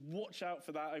watch out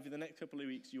for that. Over the next couple of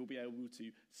weeks, you'll be able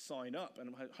to sign up.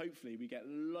 And hopefully we get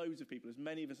loads of people, as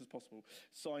many of us as possible,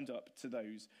 signed up to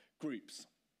those groups.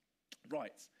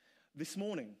 Right. This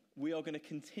morning, we are going to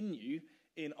continue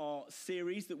in our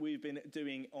series that we've been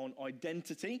doing on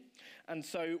identity. And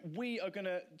so we are going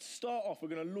to start off, we're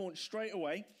going to launch straight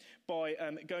away by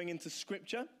going into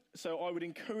Scripture. So I would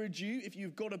encourage you, if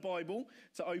you've got a Bible,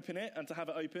 to open it and to have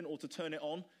it open, or to turn it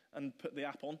on and put the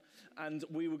app on. And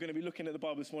we were going to be looking at the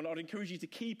Bible this morning. I'd encourage you to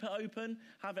keep it open,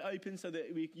 have it open so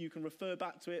that you can refer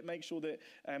back to it, make sure that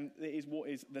it is what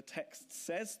the text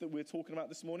says that we're talking about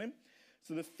this morning.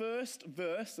 So the first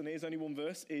verse, and it is only one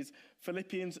verse, is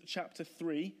Philippians chapter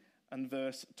 3 and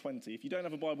verse 20. If you don't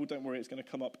have a Bible, don't worry, it's going to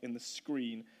come up in the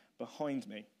screen behind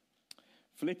me.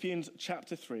 Philippians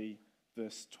chapter 3,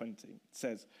 verse 20. It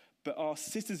says, "But our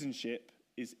citizenship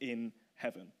is in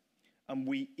heaven, and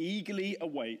we eagerly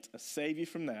await a Saviour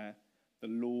from there, the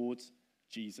Lord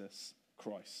Jesus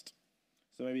Christ."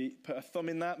 So maybe put a thumb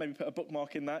in that, maybe put a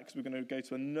bookmark in that, because we're going to go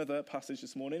to another passage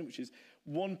this morning, which is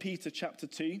 1 Peter chapter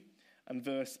 2 and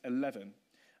verse 11.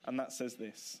 And that says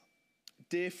this: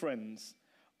 "Dear friends,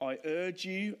 I urge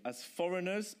you as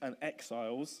foreigners and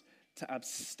exiles to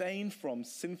abstain from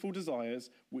sinful desires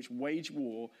which wage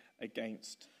war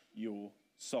against your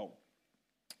soul."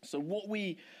 So what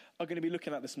we are going to be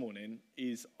looking at this morning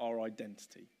is our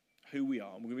identity, who we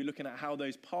are. And we're going to be looking at how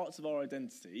those parts of our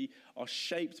identity are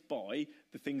shaped by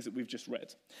the things that we've just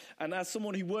read. And as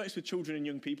someone who works with children and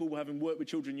young people, having worked with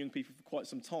children and young people for quite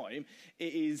some time,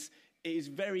 it's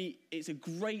a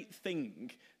great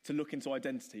thing to look into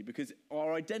identity, because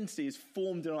our identity is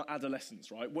formed in our adolescence,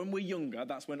 right? When we're younger,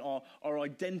 that's when our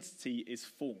identity is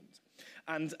formed.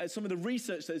 And some of the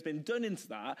research that has been done into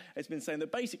that has been saying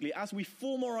that basically, as we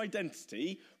form our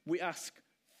identity, we ask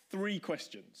 3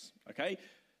 questions, okay?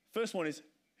 First one is,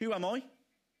 who am I?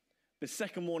 The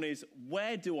second one is,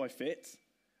 where do I fit?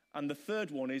 And the third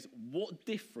one is, what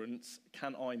difference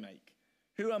can I make?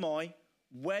 Who am I?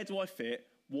 Where do I fit?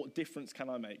 What difference can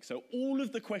I make? So all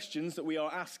of the questions that we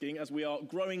are asking as we are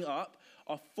growing up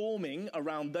are forming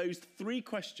around those 3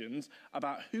 questions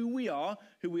about who we are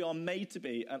made to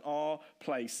be, and our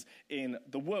place in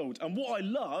the world. And what I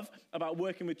love about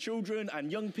working with children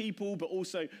and young people, but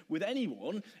also with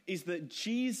anyone, is that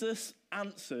Jesus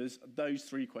answers those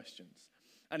 3 questions.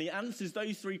 And he answers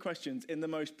those 3 questions in the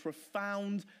most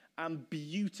profound and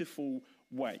beautiful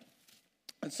way.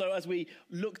 And so as we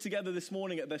look together this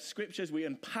morning at the scriptures, we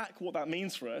unpack what that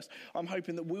means for us, I'm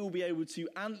hoping that we'll be able to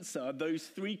answer those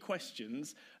 3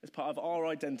 questions as part of our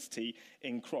identity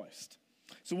in Christ.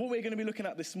 So what we're going to be looking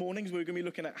at this morning is we're going to be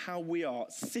looking at how we are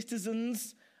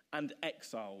citizens and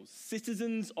exiles,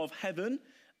 citizens of heaven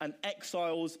and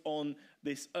exiles on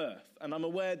this earth. And I'm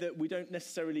aware that we don't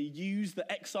necessarily use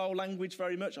the exile language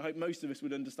very much. I hope most of us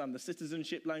would understand the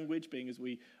citizenship language, being as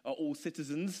we are all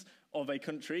citizens of a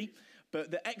country. But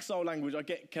the exile language, I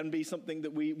get, can be something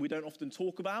that we don't often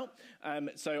talk about.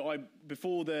 So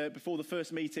before the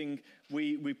first meeting,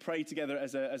 we prayed together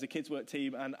as a kids' work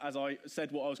team. And as I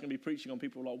said what I was going to be preaching on,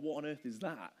 people were like, what on earth is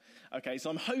that? Okay, so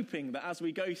I'm hoping that as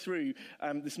we go through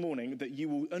this morning, that you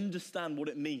will understand what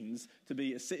it means to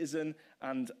be a citizen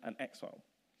and an exile.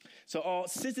 So our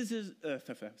citizenship,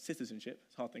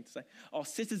 it's a hard thing to say, our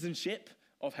citizenship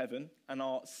of heaven and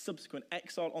our subsequent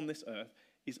exile on this earth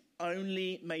is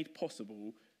only made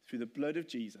possible through the blood of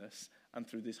Jesus and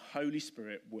through this Holy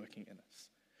Spirit working in us.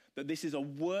 That this is a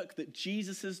work that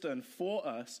Jesus has done for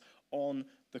us on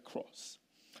the cross.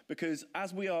 Because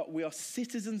as we are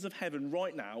citizens of heaven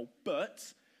right now,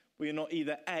 but we are not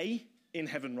either A, in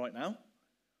heaven right now,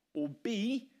 or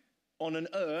B, on an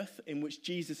earth in which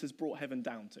Jesus has brought heaven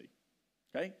down to.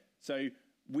 Okay? So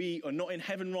we are not in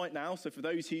heaven right now. So for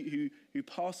those who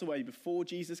pass away before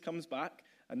Jesus comes back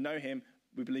and know him,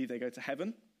 we believe they go to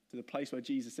heaven, to the place where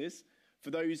Jesus is.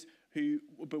 For those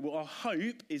but our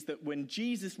hope is that when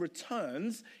Jesus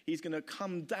returns, he's going to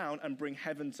come down and bring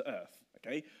heaven to earth.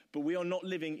 Okay? But we are not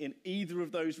living in either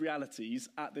of those realities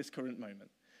at this current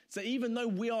moment. So even though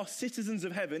we are citizens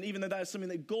of heaven, even though that is something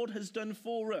that God has done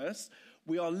for us,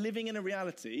 we are living in a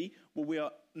reality where we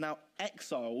are now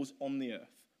exiles on the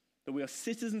earth. That we are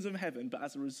citizens of heaven, but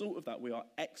as a result of that, we are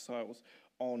exiles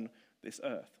on this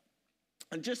earth.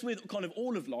 And just with kind of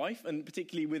all of life, and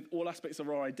particularly with all aspects of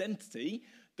our identity,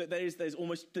 that there's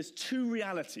 2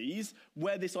 realities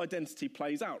where this identity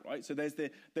plays out, right? So there's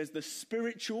the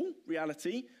spiritual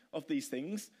reality of these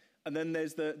things, and then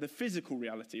there's the physical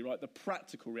reality, right? The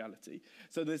practical reality.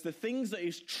 So there's the things that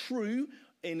is true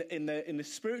in the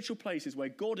spiritual places where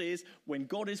God is, when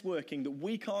God is working, that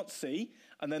we can't see,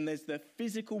 and then there's the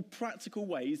physical, practical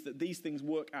ways that these things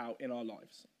work out in our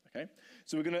lives. Okay?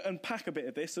 So we're going to unpack a bit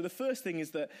of this. So the first thing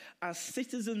is that as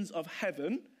citizens of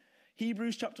heaven,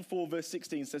 Hebrews chapter 4, verse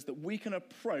 16 says that we can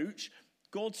approach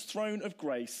God's throne of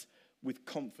grace with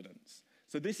confidence.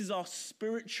 So this is our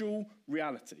spiritual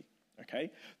reality,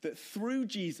 okay? That through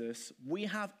Jesus, we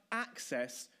have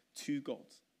access to God.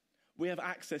 We have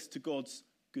access to God's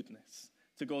goodness,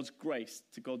 to God's grace,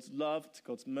 to God's love, to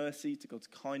God's mercy, to God's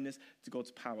kindness, to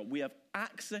God's power. We have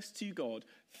access to God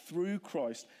through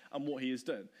Christ and what he has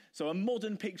done. So a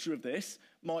modern picture of this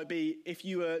might be if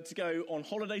you were to go on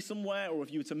holiday somewhere, or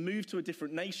if you were to move to a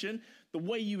different nation, the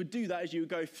way you would do that is you would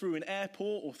go through an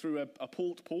airport or through a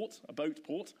boat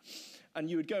port, and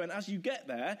you would go, and as you get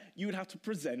there, you would have to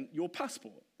present your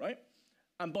passport, right?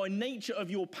 And by nature of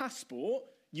your passport,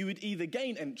 you would either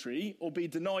gain entry or be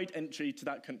denied entry to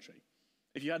that country.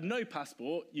 If you had no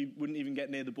passport, you wouldn't even get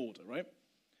near the border, right?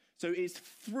 So it's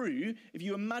through, if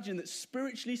you imagine that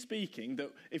spiritually speaking,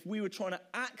 that if we were trying to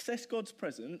access God's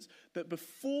presence, that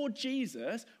before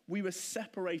Jesus, we were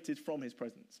separated from his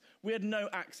presence. We had no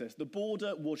access. The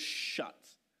border was shut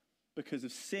because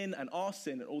of sin and our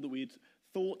sin and all that we had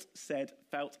thought, said,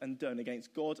 felt, and done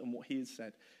against God and what he has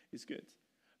said is good.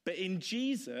 But in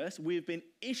Jesus, we have been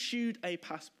issued a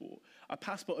passport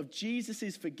of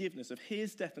Jesus' forgiveness, of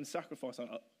his death and sacrifice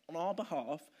on our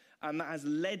behalf, and that has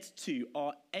led to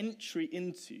our entry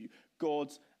into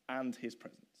God and his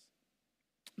presence.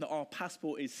 That our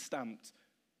passport is stamped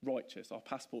righteous, our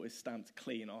passport is stamped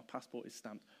clean, our passport is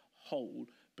stamped whole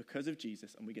because of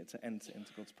Jesus, and we get to enter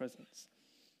into God's presence.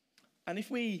 And if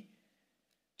we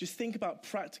just think about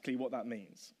practically what that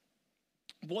means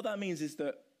is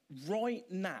that right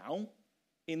now,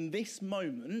 in this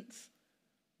moment,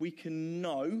 we can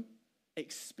know,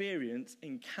 experience,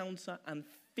 encounter, and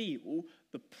feel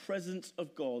the presence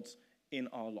of God in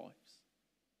our lives.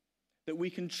 That we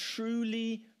can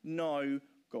truly know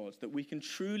God, that we can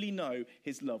truly know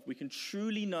his love, we can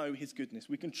truly know his goodness,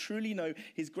 we can truly know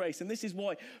his grace. And this is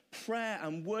why prayer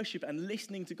and worship and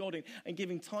listening to God and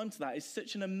giving time to that is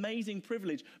such an amazing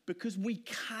privilege, because we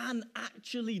can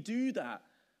actually do that.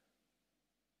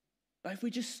 But if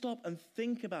we just stop and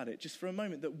think about it just for a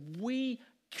moment, that we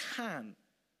can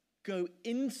go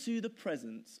into the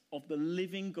presence of the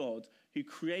living God who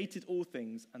created all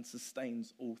things and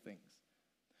sustains all things.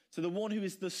 So the one who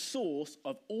is the source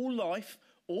of all life,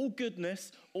 all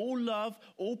goodness, all love,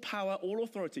 all power, all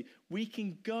authority, we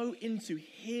can go into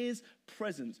his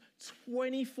presence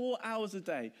 24 hours a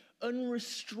day,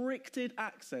 unrestricted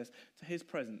access to his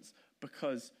presence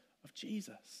because of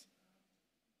Jesus.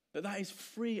 That is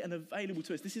free and available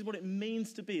to us. This is what it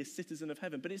means to be a citizen of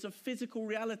heaven. But it's a physical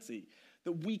reality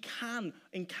that we can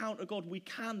encounter God. We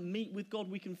can meet with God.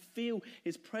 We can feel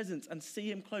his presence and see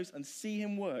him close and see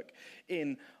him work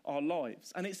in our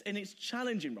lives. And it's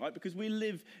challenging, right? Because we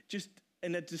live just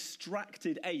in a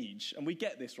distracted age, and we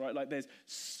get this, right? Like there's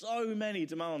so many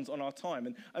demands on our time,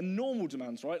 and normal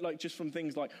demands, right? Like just from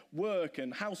things like work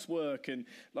and housework and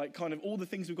like kind of all the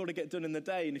things we've got to get done in the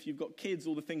day, and if you've got kids,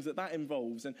 all the things that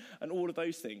involves, and all of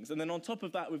those things. And then on top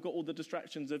of that, we've got all the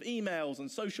distractions of emails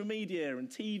and social media and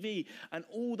TV and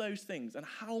all those things, and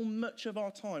how much of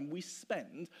our time we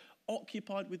spend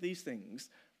occupied with these things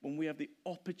when we have the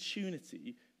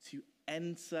opportunity to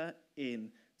enter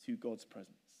into God's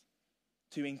presence,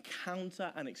 to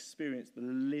encounter and experience the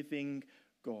living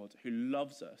God who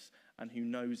loves us and who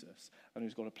knows us and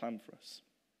who's got a plan for us.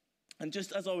 And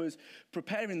just as I was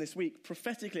preparing this week,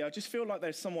 prophetically, I just feel like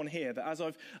there's someone here that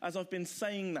as I've been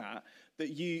saying that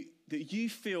you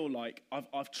feel like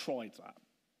I've tried that.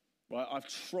 Right? I've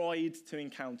tried to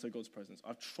encounter God's presence.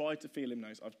 I've tried to feel him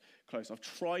close. I've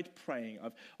tried praying.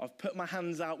 I've put my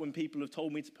hands out when people have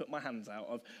told me to put my hands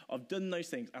out. I've done those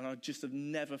things, and I just have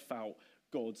never felt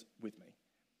God with me.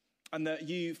 And that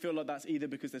you feel like that's either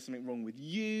because there's something wrong with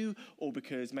you, or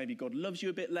because maybe God loves you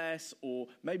a bit less, or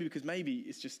maybe because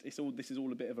this is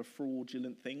all a bit of a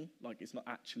fraudulent thing, like it's not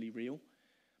actually real.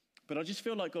 But I just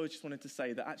feel like God just wanted to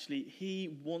say that actually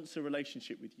he wants a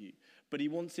relationship with you, but he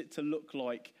wants it to look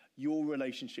like your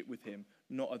relationship with him,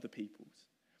 not other people's.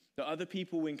 That other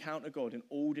people will encounter God in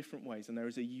all different ways, and there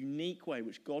is a unique way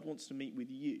which God wants to meet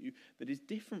with you that is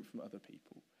different from other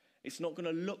people. It's not going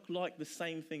to look like the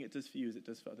same thing it does for you as it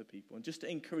does for other people. And just to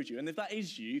encourage you, and if that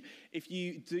is you, if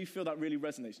you do feel that really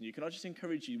resonates in you, can I just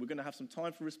encourage you, we're going to have some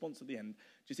time for response at the end.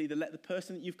 Just either let the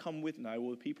person that you've come with know,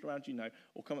 or the people around you know,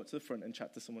 or come up to the front and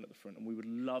chat to someone at the front. And we would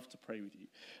love to pray with you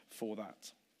for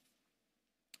that.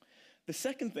 The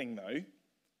second thing, though,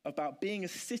 about being a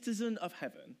citizen of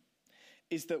heaven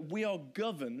is that we are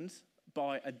governed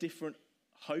by a different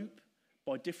hope,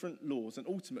 by different laws, and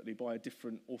ultimately by a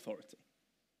different authority.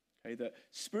 Okay, that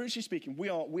spiritually speaking, we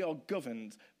are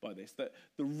governed by this, that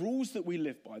the rules that we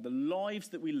live by, the lives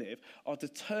that we live, are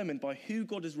determined by who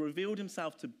God has revealed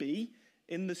himself to be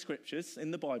in the scriptures, in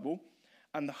the Bible,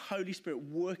 and the Holy Spirit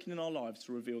working in our lives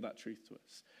to reveal that truth to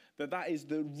us. That is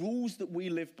the rules that we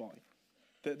live by,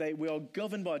 that we are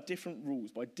governed by different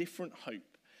rules, by different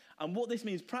hope. And what this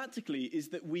means practically is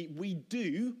that we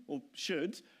do, or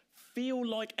should, feel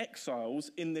like exiles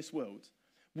in this world.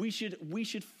 We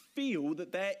should feel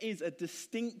that there is a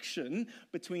distinction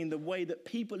between the way that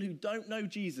people who don't know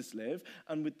Jesus live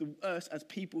and with us as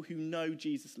people who know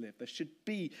Jesus live. There should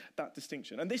be that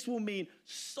distinction. And this will mean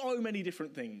so many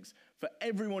different things for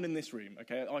everyone in this room,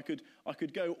 okay? I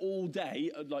could go all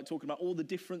day like talking about all the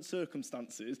different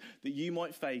circumstances that you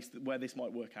might face where this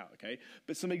might work out, okay?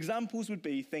 But some examples would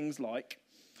be things like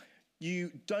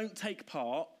you don't take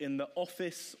part in the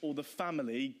office or the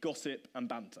family gossip and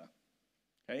banter.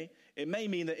 Okay? It may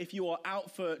mean that if you are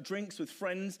out for drinks with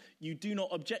friends, you do not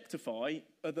objectify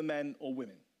other men or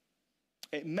women.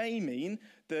 It may mean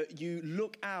that you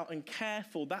look out and care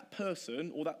for that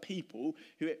person or that people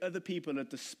who other people are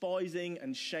despising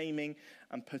and shaming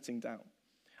and putting down.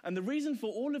 And the reason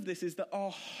for all of this is that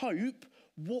our hope,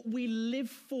 what we live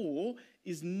for,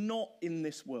 is not in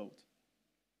this world.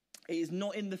 It is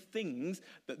not in the things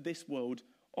that this world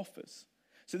offers.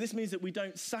 So this means that we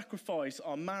don't sacrifice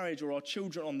our marriage or our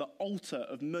children on the altar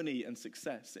of money and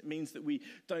success. It means that we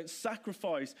don't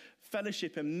sacrifice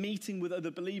fellowship and meeting with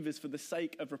other believers for the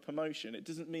sake of a promotion.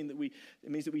 It means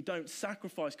that we don't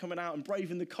sacrifice coming out and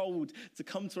braving the cold to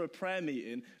come to a prayer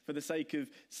meeting for the sake of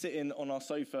sitting on our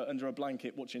sofa under a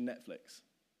blanket watching Netflix.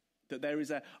 That there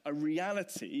is a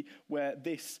reality where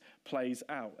this plays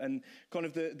out. And kind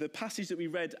of the passage that we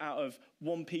read out of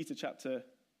 1 Peter chapter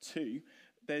 2,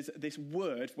 there's this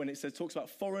word when it talks about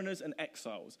foreigners and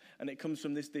exiles, and it comes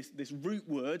from this root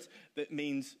word that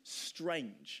means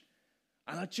strange.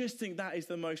 And I just think that is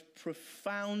the most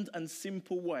profound and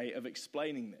simple way of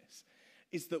explaining this,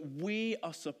 is that we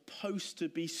are supposed to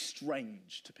be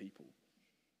strange to people.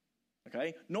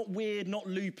 Okay? Not weird, not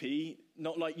loopy,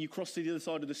 not like you cross to the other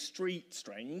side of the street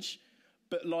strange,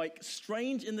 but like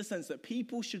strange in the sense that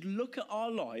people should look at our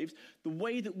lives, the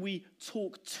way that we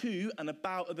talk to and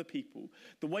about other people,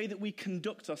 the way that we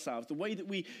conduct ourselves, the way that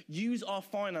we use our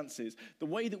finances, the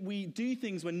way that we do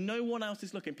things when no one else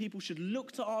is looking. People should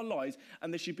look to our lives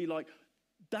and they should be like,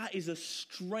 that is a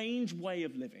strange way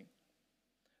of living.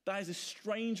 That is a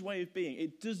strange way of being.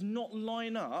 It does not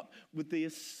line up with the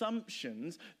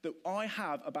assumptions that I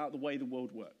have about the way the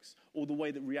world works or the way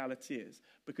that reality is,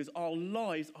 because our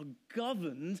lives are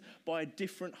governed by a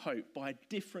different hope, by a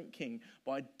different king,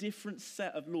 by a different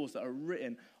set of laws that are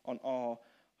written on our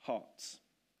hearts.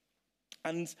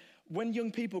 And when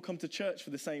young people come to church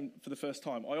for the first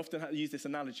time, I often use this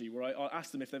analogy where I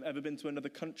ask them if they've ever been to another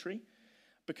country.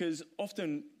 Because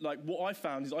often, like, what I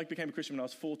found is I became a Christian when I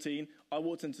was 14. I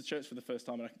walked into church for the first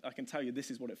time, and I can tell you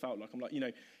this is what it felt like. I'm like,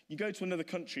 you go to another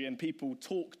country and people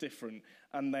talk different,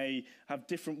 and they have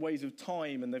different ways of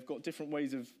time, and they've got different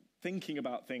ways of thinking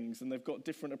about things, and they've got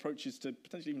different approaches to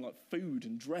potentially even like food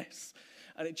and dress.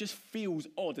 And it just feels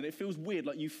odd, and it feels weird.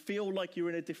 Like, you feel like you're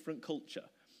in a different culture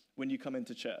when you come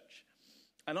into church.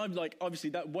 And I'm like, obviously,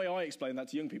 that way I explain that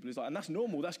to young people is like, and that's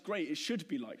normal, that's great, it should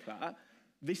be like that.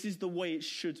 This is the way it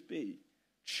should be.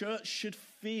 Church should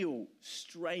feel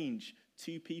strange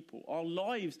to people. Our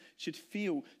lives should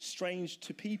feel strange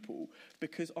to people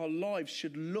because our lives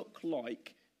should look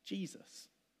like Jesus.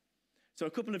 So a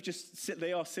couple of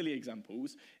they are silly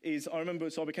examples, is I remember,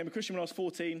 so I became a Christian when I was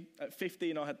 14. At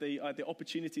 15, I had the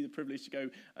opportunity, the privilege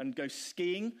to go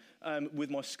skiing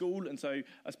with my school. And so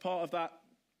as part of that,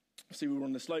 so we were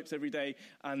on the slopes every day,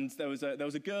 and there was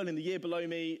a girl in the year below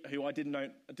me who I didn't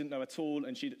know at all,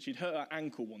 and she'd hurt her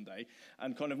ankle one day.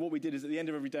 And kind of what we did is at the end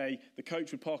of every day, the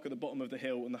coach would park at the bottom of the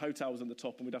hill, and the hotel was at the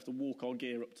top, and we'd have to walk our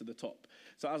gear up to the top.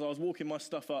 So as I was walking my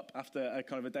stuff up after a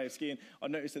kind of a day of skiing, I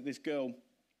noticed that this girl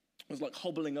was like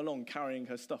hobbling along, carrying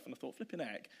her stuff, and I thought, flipping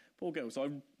heck, poor girl. So I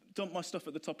dumped my stuff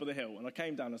at the top of the hill, and I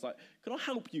came down, and I was like, can I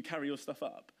help you carry your stuff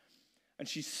up? And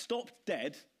she stopped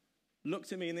dead,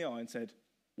 looked at me in the eye, and said,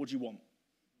 what do you want?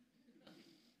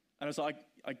 And I was like,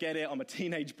 I get it, I'm a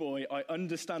teenage boy, I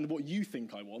understand what you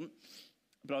think I want.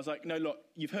 But I was like, no, look,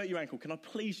 you've hurt your ankle, can I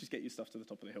please just get your stuff to the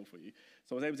top of the hill for you?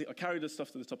 So I carried the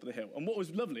stuff to the top of the hill. And what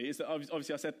was lovely is that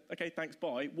obviously I said, okay, thanks,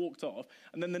 bye, walked off.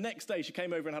 And then the next day she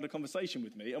came over and had a conversation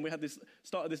with me, and we had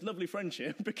started this lovely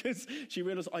friendship because she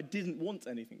realized I didn't want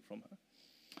anything from her.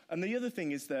 And the other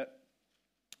thing is that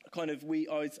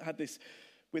I had this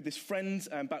with this friend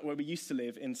back where we used to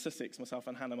live in Sussex, myself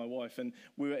and Hannah, my wife, and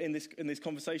we were in this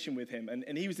conversation with him,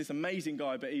 and he was this amazing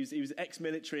guy, but he was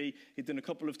ex-military. He'd done a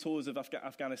couple of tours of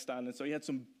Afghanistan, and so he had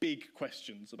some big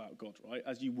questions about God, right,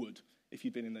 as you would if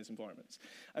you'd been in those environments.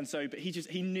 And so, but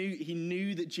he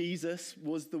knew that Jesus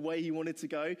was the way he wanted to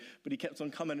go, but he kept on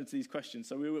coming into these questions.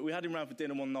 So we had him around for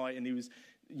dinner one night, and he was,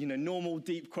 normal,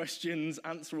 deep questions,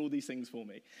 answer all these things for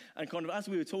me. And kind of as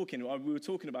we were talking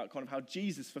about kind of how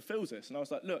Jesus fulfills us. And I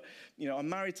was like, look, I'm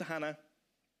married to Hannah,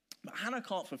 but Hannah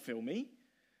can't fulfill me.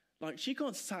 Like, she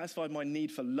can't satisfy my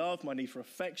need for love, my need for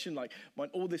affection, like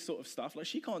all this sort of stuff. Like,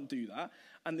 she can't do that.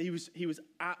 And he was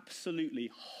absolutely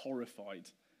horrified.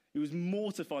 He was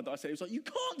mortified that I said, he was like, you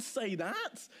can't say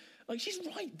that. Like, she's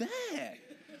right there.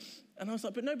 And I was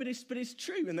like, but it's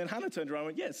true. And then Hannah turned around and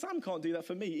went, yeah, Sam can't do that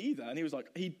for me either. And he was like,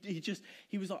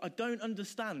 he was like, I don't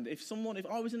understand. If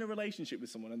I was in a relationship with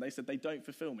someone and they said they don't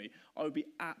fulfill me, I would be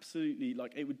absolutely,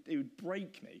 like, it would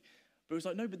break me. But it was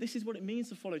like, no, but this is what it means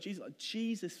to follow Jesus. Like,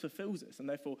 Jesus fulfills us, and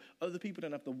therefore other people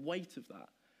don't have the weight of that.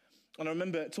 And I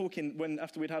remember talking,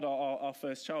 after we'd had our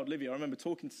first child, Livia, I remember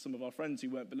talking to some of our friends who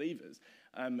weren't believers,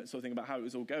 sort of thing about how it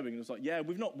was all going. And it was like, yeah,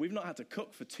 we've not had to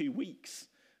cook for 2 weeks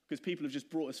because people have just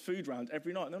brought us food round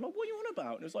every night. And they're like, what are you on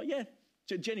about? And it was like, yeah,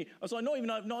 Jenny. I was like, not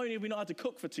only have we not had to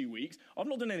cook for 2 weeks, I've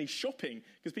not done any shopping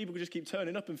because people could just keep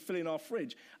turning up and filling our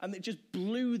fridge. And it just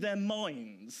blew their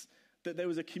minds that there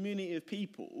was a community of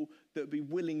people that would be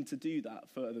willing to do that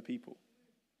for other people.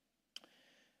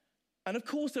 And of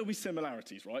course there'll be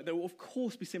similarities, right? There will of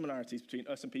course be similarities between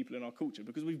us and people in our culture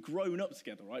because we've grown up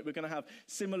together, right? We're going to have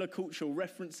similar cultural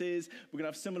references. We're going to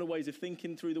have similar ways of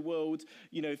thinking through the world,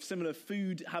 similar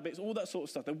food habits, all that sort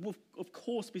of stuff. There will of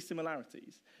course be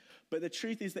similarities. But the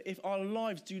truth is that if our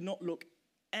lives do not look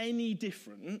any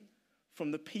different from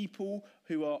the people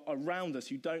who are around us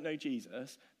who don't know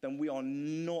Jesus, then we are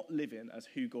not living as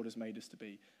who God has made us to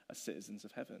be, as citizens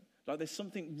of heaven. Like, there's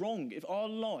something wrong. If our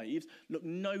lives look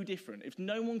no different, if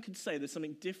no one could say there's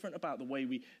something different about the way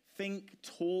we think,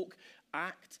 talk,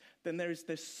 act, then there's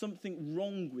something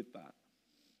wrong with that.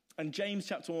 And James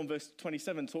chapter 1 verse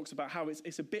 27 talks about how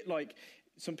it's a bit like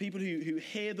some people who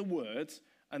hear the word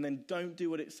and then don't do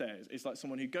what it says. It's like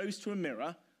someone who goes to a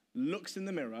mirror, looks in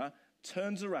the mirror,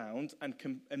 turns around and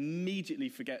immediately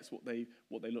forgets what they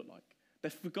look like.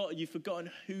 You've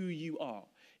forgotten who you are.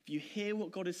 If you hear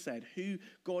what God has said, who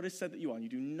God has said that you are, and you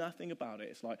do nothing about it,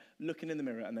 it's like looking in the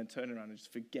mirror and then turning around and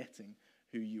just forgetting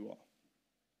who you are.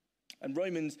 And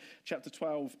Romans chapter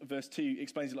 12, verse 2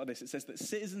 explains it like this. It says that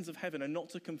citizens of heaven are not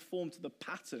to conform to the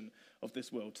pattern of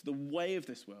this world, to the way of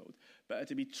this world, but are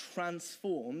to be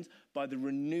transformed by the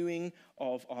renewing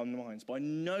of our minds, by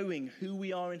knowing who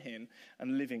we are in him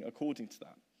and living according to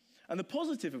that. And the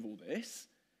positive of all this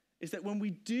is that when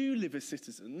we do live as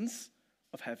citizens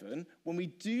of heaven, when we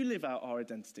do live out our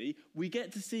identity, we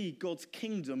get to see God's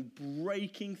kingdom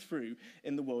breaking through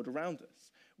in the world around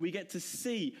us. We get to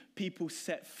see people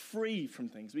set free from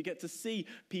things. We get to see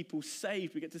people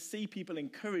saved. We get to see people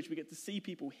encouraged. We get to see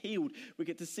people healed. We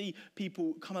get to see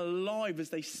people come alive as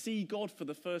they see God for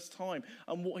the first time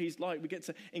and what he's like. We get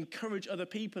to encourage other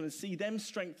people and see them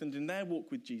strengthened in their walk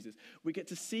with Jesus. We get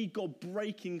to see God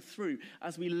breaking through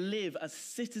as we live as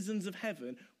citizens of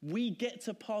heaven. We get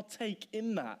to partake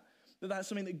in that. That's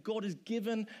something that God has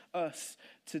given us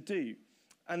to do.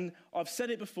 And I've said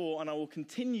it before, and I will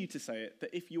continue to say it,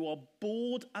 that if you are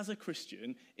bored as a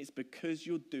Christian, it's because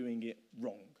you're doing it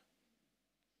wrong.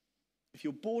 If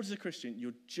you're bored as a Christian,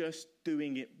 you're just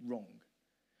doing it wrong.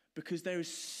 Because there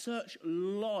is such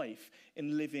life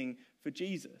in living for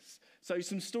Jesus. So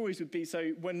some stories would be,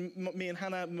 so when me and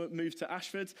Hannah moved to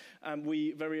Ashford,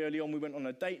 we very early on, we went on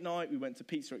a date night. We went to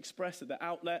Pizza Express at the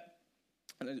outlet.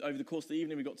 And over the course of the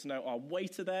evening, we got to know our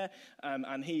waiter there,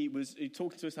 and he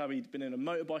talking to us how he'd been in a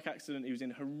motorbike accident. He was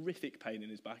in horrific pain in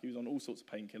his back. He was on all sorts of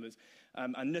painkillers,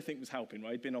 and nothing was helping,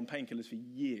 right? He'd been on painkillers for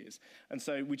years. And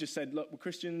so we just said, look, we're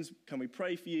Christians. Can we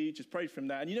pray for you? Just pray for him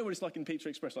there. And you know what it's like in Pizza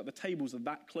Express? Like, the tables are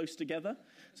that close together,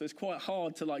 so it's quite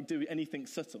hard to, like, do anything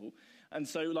subtle. And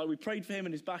so, like, we prayed for him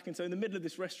and his back. And so in the middle of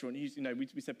this restaurant,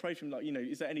 we said, pray for him, like,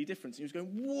 is there any difference? And he was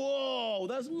going, whoa,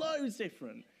 that's loads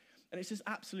different. And it's just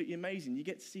absolutely amazing. You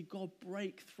get to see God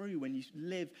break through when you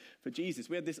live for Jesus.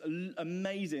 We had this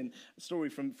amazing story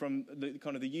from the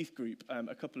kind of the youth group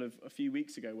a few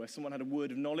weeks ago, where someone had a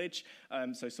word of knowledge.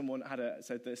 So someone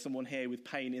said there's someone here with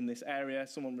pain in this area.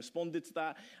 Someone responded to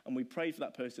that, and we prayed for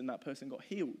that person. That person got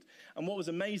healed. And what was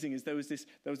amazing is there was this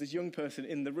young person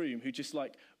in the room who just,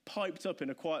 like, piped up in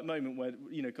a quiet moment where,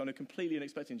 kind of completely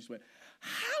unexpected, and just went,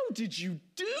 "How did you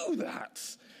do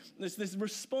that?" There's this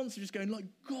response of just going, like,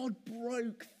 God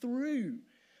broke through.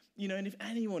 And if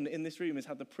anyone in this room has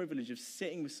had the privilege of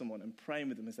sitting with someone and praying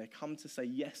with them as they come to say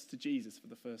yes to Jesus for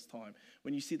the first time,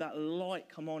 when you see that light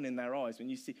come on in their eyes, when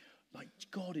you see, like,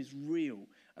 God is real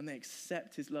and they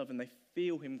accept his love and they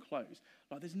feel him close,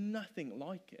 like, there's nothing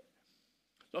like it.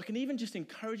 Like, and even just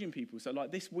encouraging people. So, like,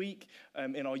 this week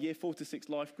in our year 4 to 6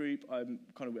 life group,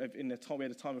 we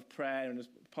had a time of prayer, and as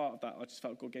part of that, I just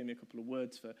felt God gave me a couple of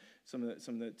words for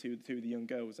two of the young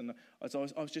girls. And as I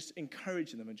was just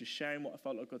encouraging them and just sharing what I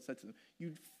felt like God said to them.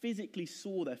 You physically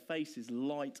saw their faces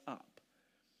light up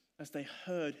as they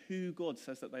heard who God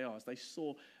says that they are,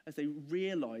 as they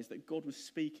realized that God was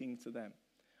speaking to them.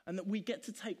 And that we get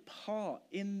to take part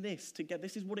in this together.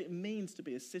 This is what it means to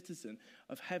be a citizen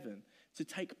of heaven, to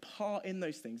take part in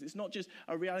those things. It's not just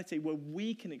a reality where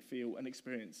we can feel and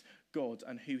experience God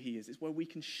and who he is. It's where we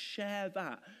can share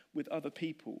that with other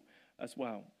people as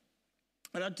well.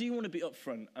 And I do want to be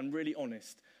upfront and really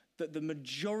honest that the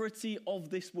majority of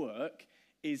this work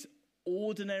is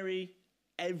ordinary,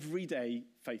 everyday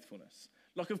faithfulness.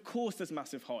 Like, of course, there's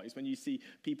massive highs when you see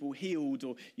people healed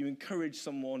or you encourage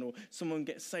someone or someone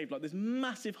gets saved. Like, there's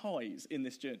massive highs in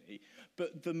this journey.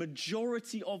 But the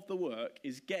majority of the work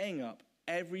is getting up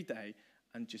every day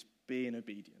and just being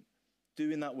obedient.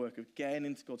 Doing that work of getting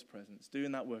into God's presence.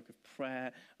 Doing that work of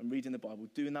prayer and reading the Bible.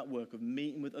 Doing that work of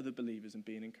meeting with other believers and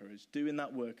being encouraged. Doing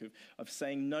that work of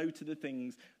saying no to the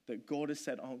things that God has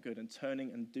said aren't good and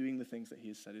turning and doing the things that he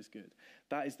has said is good.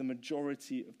 That is the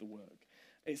majority of the work.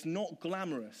 It's not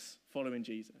glamorous following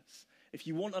Jesus. If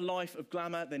you want a life of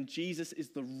glamour, then Jesus is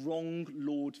the wrong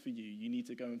Lord for you. You need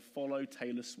to go and follow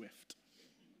Taylor Swift.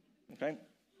 Okay?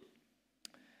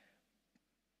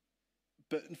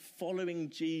 But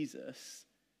following Jesus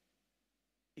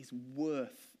is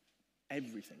worth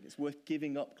everything. It's worth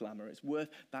giving up glamour. It's worth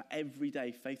that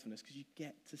everyday faithfulness because you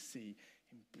get to see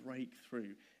him break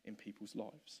through in people's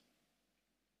lives.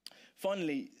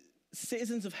 Finally,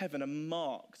 citizens of heaven are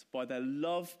marked by their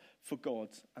love for God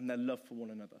and their love for one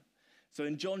another. So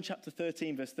in John chapter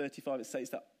 13, verse 35, it states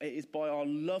that it is by our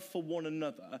love for one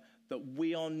another that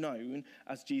we are known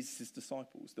as Jesus'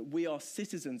 disciples, that we are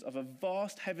citizens of a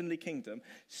vast heavenly kingdom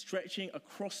stretching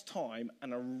across time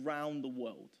and around the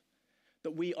world.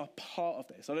 That we are part of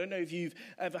this. I don't know if you've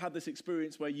ever had this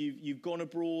experience where you've gone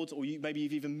abroad or maybe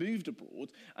you've even moved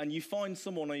abroad and you find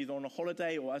someone either on a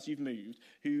holiday or as you've moved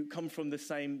who come from the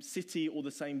same city or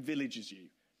the same village as you.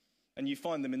 And you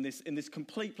find them in this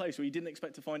complete place where you didn't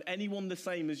expect to find anyone the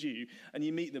same as you, and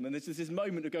you meet them and there's this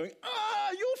moment of going,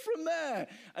 you're from there.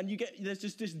 And there's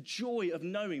just this joy of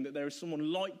knowing that there is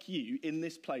someone like you in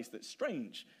this place that's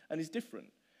strange and is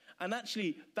different. And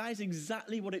actually, that is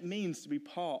exactly what it means to be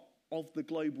part of the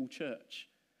global church.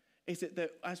 Is it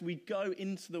that as we go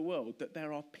into the world, that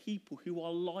there are people who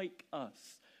are like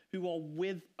us, who are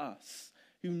with us,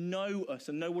 who know us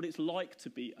and know what it's like to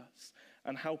be us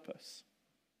and help us.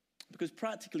 Because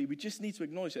practically, we just need to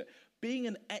acknowledge that being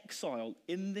an exile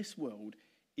in this world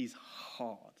is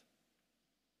hard.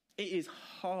 It is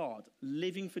hard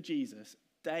living for Jesus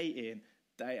day in,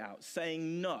 day out,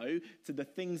 saying no to the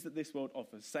things that this world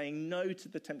offers, saying no to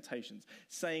the temptations,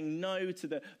 saying no to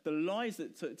the lies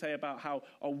that say about how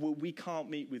we can't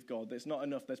meet with God. There's not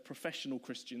enough. There's professional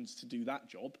Christians to do that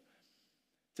job.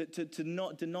 To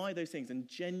not deny those things and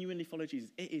genuinely follow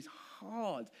Jesus. It is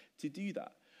hard to do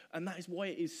that. And that is why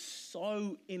it is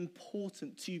so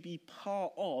important to be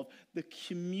part of the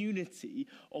community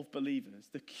of believers,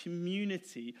 the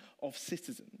community of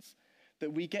citizens,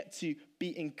 that we get to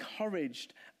be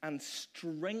encouraged and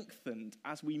strengthened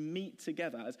as we meet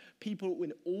together, as people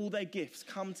with all their gifts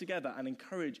come together and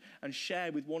encourage and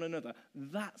share with one another.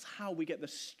 That's how we get the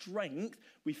strength,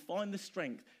 we find the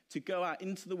strength to go out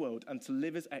into the world and to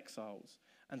live as exiles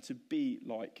and to be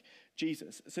like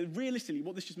Jesus. So realistically,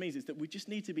 what this just means is that we just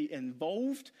need to be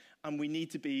involved and we need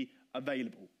to be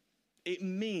available. It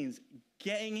means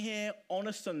getting here on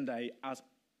a Sunday as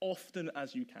often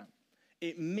as you can.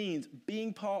 It means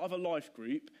being part of a life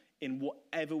group in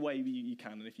whatever way you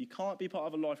can. And if you can't be part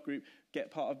of a life group,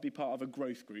 be part of a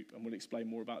growth group. And we'll explain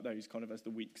more about those kind of as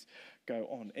the weeks go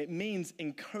on. It means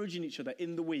encouraging each other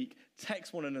in the week,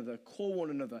 text one another, call one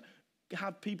another,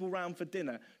 have people round for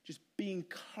dinner, just be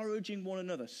encouraging one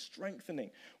another, strengthening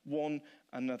one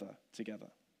another together.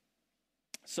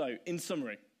 So, in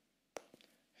summary,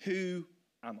 who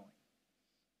am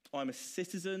I? I'm a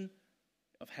citizen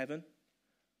of heaven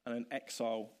and an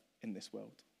exile in this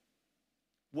world.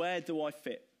 Where do I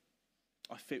fit?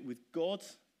 I fit with God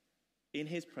in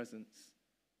his presence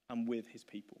and with his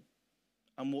people.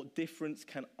 And what difference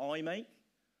can I make?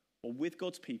 Well, with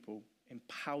God's people,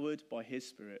 empowered by his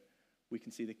Spirit, we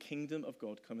can see the kingdom of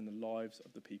God come in the lives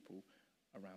of the people